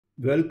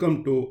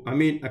Welcome to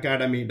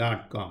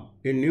aminacademy.com.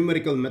 In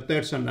numerical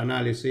methods and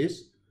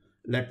analysis,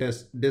 let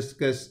us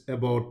discuss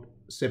about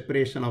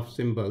separation of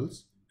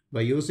symbols.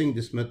 By using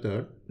this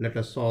method, let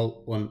us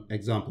solve one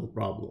example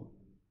problem.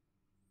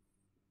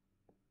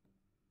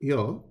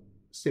 Here,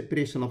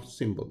 separation of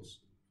symbols.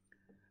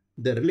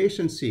 The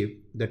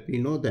relationship that we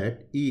know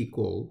that E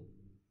equal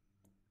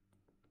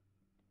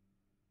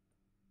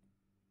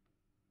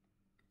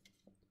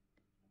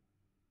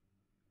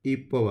e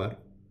power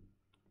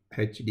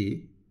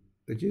hd,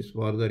 which is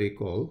further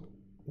equal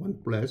 1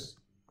 plus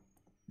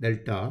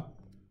delta,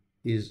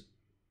 is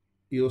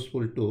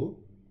useful to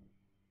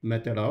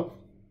method of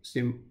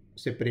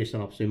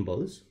separation of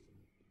symbols.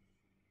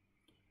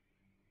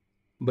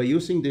 By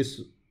using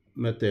this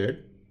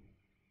method,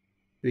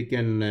 we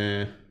can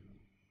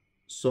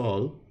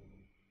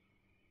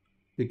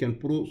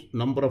prove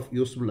number of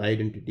useful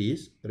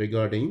identities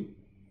regarding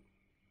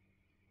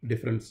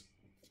difference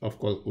of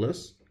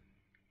calculus.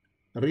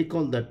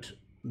 Recall that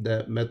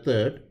the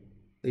method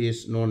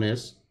is known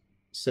as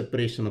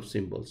separation of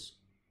symbols.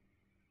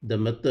 The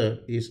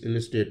method is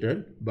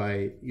illustrated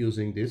by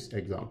using these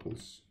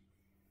examples.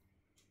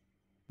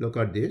 Look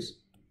at this.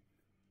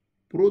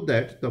 Prove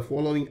that the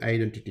following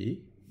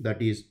identity,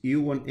 that is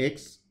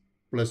u1x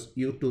plus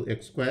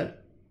u2x square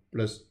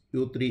plus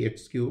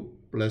u3x cube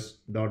plus ...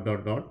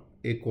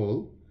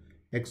 equal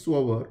x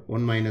over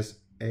 1 minus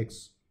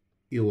x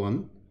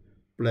u1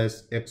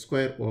 plus x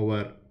square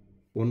over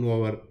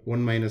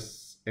 1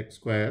 minus x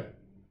square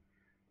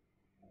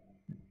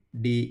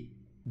d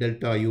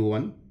delta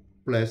u1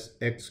 plus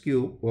x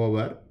cube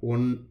over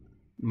 1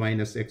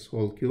 minus x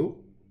whole cube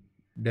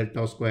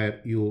delta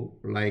square u,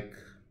 like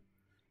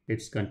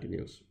it's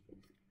continuous.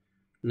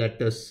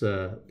 Let us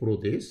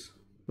prove this.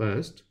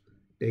 First,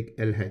 take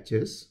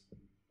LHS.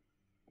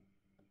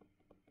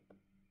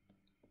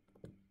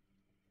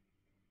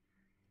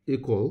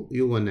 Equal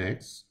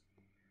u1x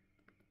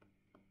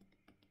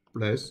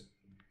plus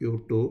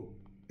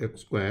u2x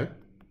square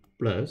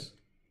plus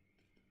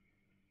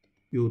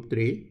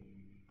u3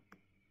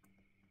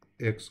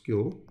 x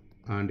cube,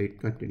 and it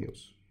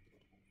continues.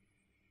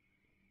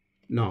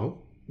 Now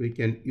we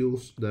can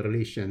use the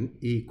relation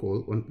E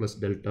equal 1 plus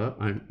delta,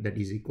 and that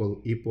is equal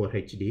e power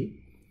hd.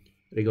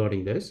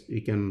 Regarding this,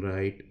 we can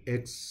write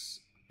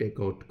x, take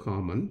out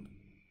common,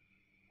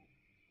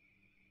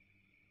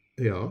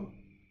 here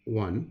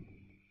 1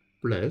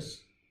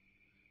 plus,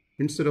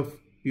 instead of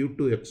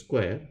u2x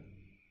square,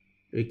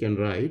 we can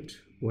write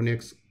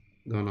 1x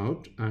gone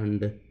out,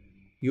 and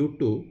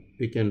u2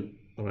 we can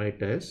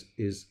write as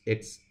is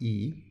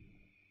xe,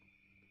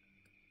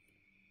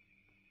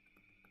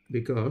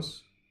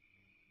 because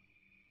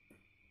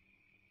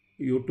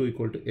u2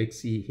 equal to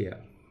xe here.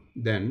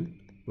 Then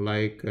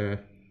like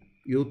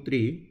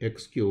u3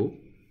 x cube,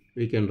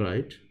 we can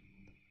write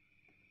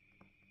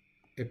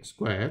x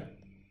square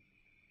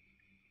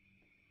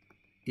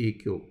e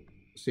cube,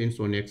 since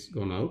 1x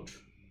gone out,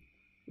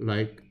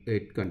 like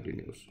it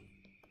continues,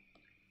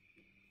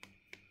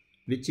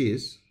 which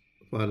is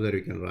further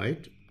we can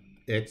write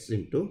x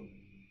into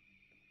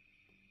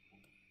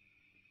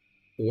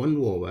 1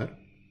 over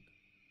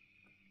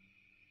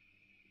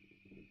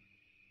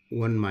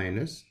 1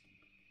 minus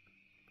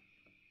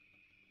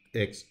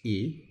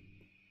xe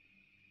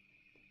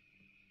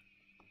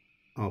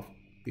of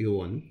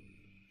u1,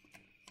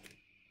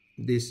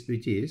 this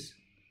which is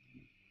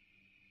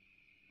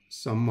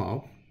sum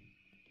of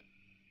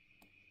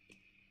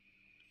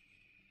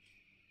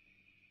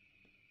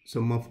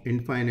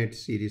infinite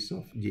series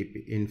of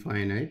GP,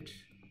 infinite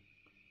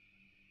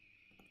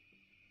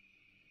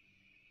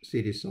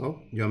series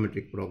of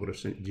geometric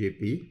progression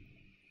GP,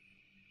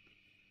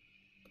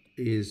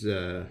 is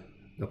the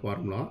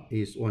formula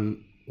is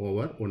 1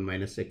 over 1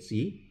 minus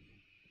xe.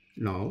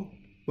 Now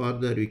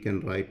further we can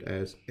write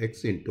as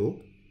x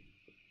into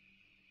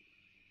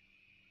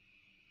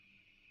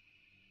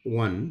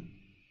 1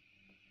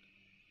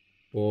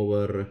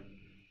 over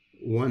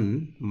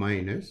 1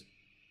 minus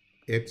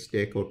x,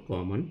 take out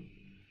common,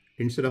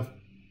 instead of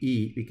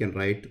e we can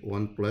write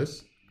 1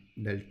 plus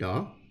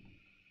delta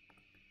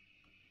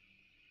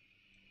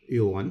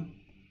u1,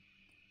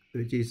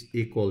 which is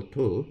equal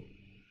to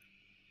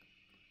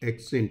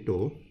x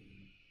into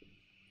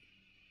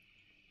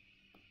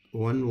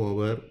 1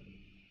 over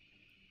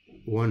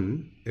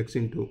 1, x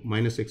into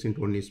minus x into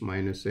 1 is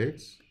minus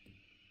x,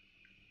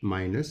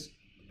 minus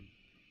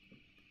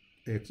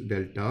x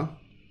delta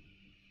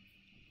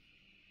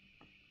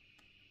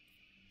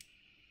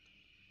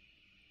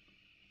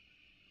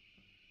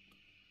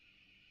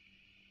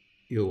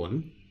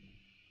u1.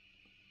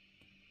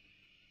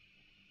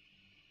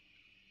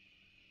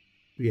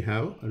 We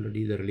have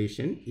already the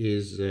relation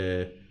is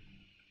e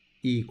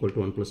equal to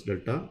 1 plus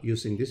delta.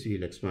 Using this, we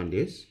will expand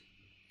this,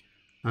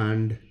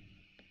 and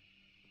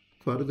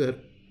further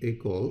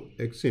equal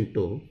x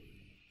into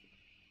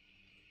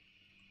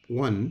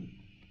 1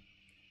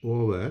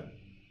 over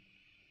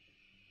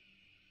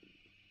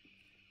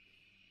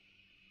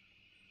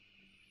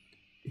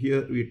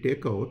here we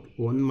take out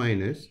 1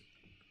 minus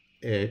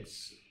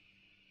x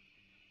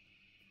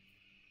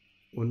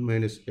 1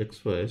 minus x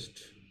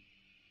first.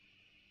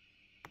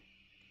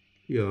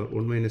 Here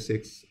 1 minus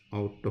x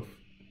out of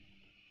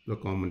the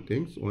common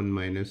things, 1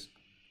 minus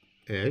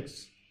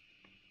x,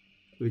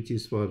 which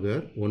is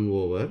further 1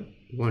 over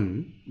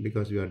 1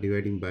 because we are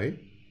dividing by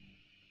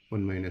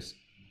 1 minus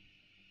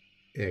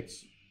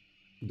x.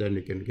 Then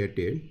we can get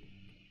it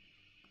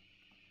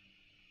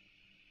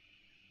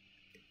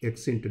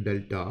x into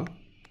delta,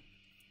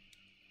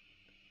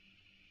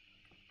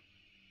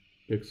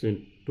 x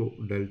into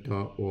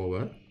delta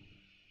over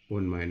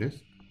 1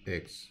 minus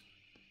x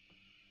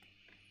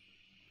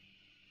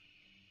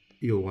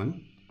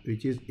u1,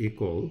 which is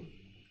equal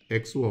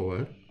x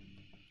over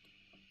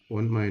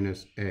 1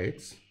 minus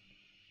x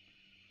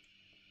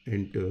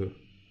into,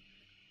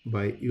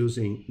 by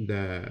using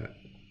the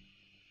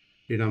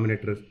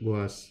denominator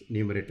was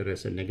numerator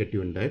as a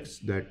negative index,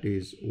 that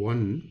is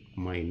 1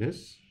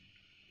 minus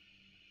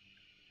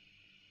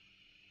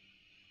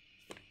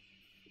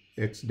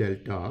x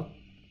delta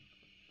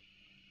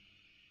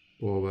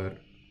over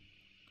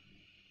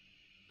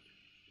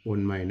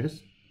 1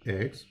 minus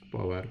x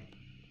power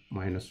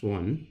minus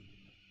 1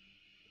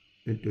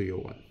 into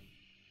u1.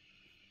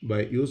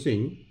 By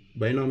using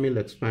binomial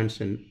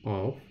expansion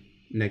of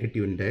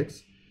negative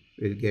index,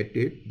 we'll get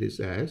it this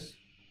as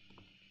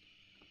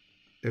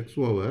x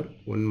over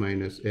 1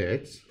 minus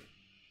x.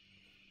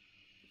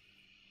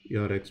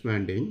 You are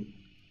expanding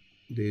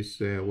this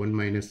 1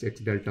 minus x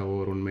delta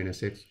over 1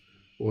 minus x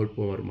whole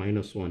power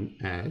minus 1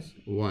 as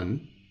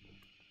 1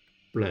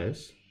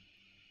 plus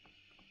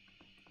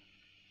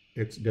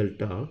x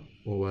delta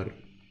over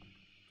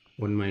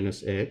 1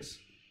 minus x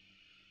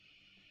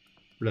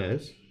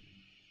plus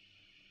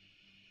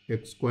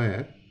x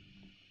square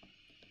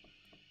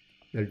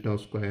delta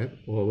square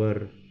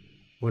over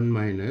 1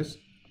 minus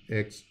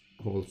x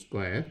whole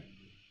square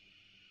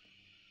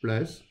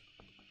plus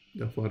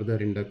the further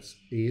index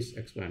is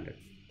expanded.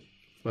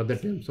 Further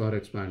terms are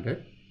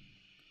expanded,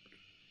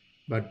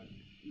 but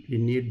we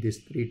need this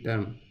 3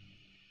 term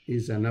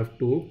is enough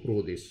to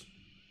prove this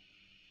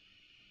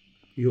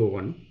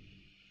u1,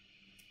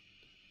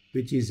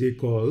 which is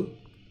equal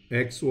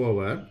x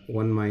over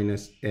 1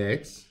 minus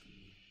x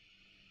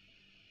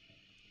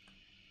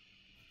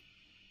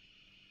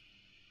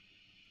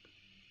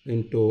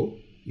into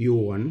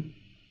u1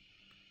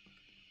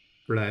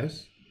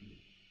 plus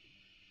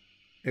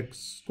x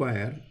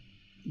square,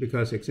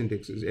 because x into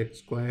x is x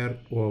square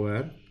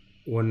over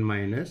 1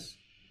 minus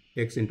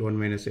x into 1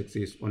 minus x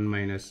is 1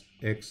 minus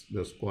x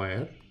the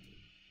square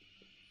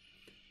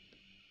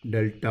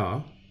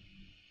delta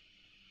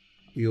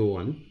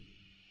u1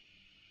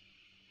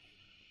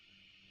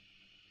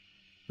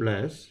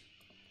 plus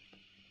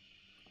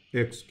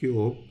x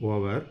cube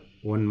over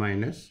 1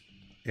 minus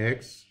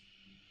x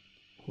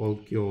whole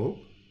cube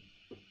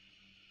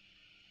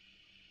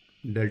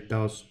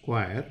delta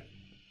square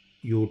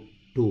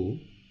u2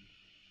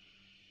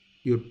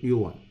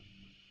 u1,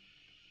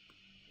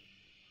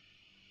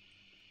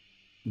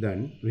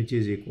 then which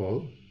is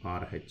equal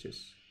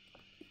RHS.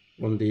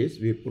 On this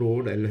we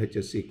proved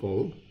LHS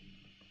equal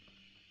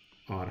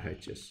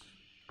RHS.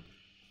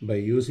 By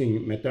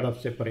using method of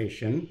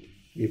separation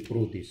we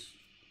prove this.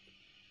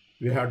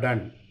 We have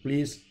done.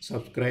 Please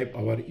subscribe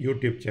our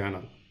YouTube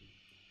channel.